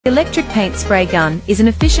The electric paint spray gun is an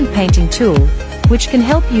efficient painting tool, which can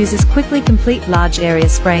help users quickly complete large area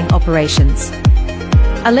spraying operations.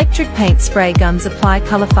 Electric paint spray guns apply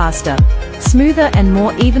color faster, smoother and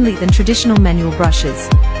more evenly than traditional manual brushes.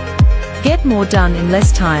 Get more done in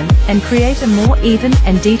less time, and create a more even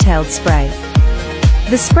and detailed spray.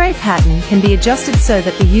 The spray pattern can be adjusted so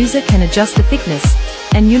that the user can adjust the thickness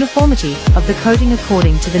and uniformity of the coating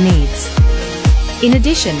according to the needs. In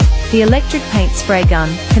addition, the electric paint spray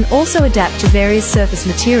gun can also adapt to various surface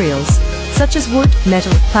materials, such as wood,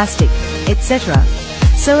 metal, plastic, etc.,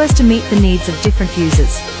 so as to meet the needs of different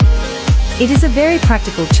users. It is a very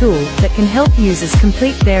practical tool that can help users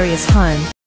complete various home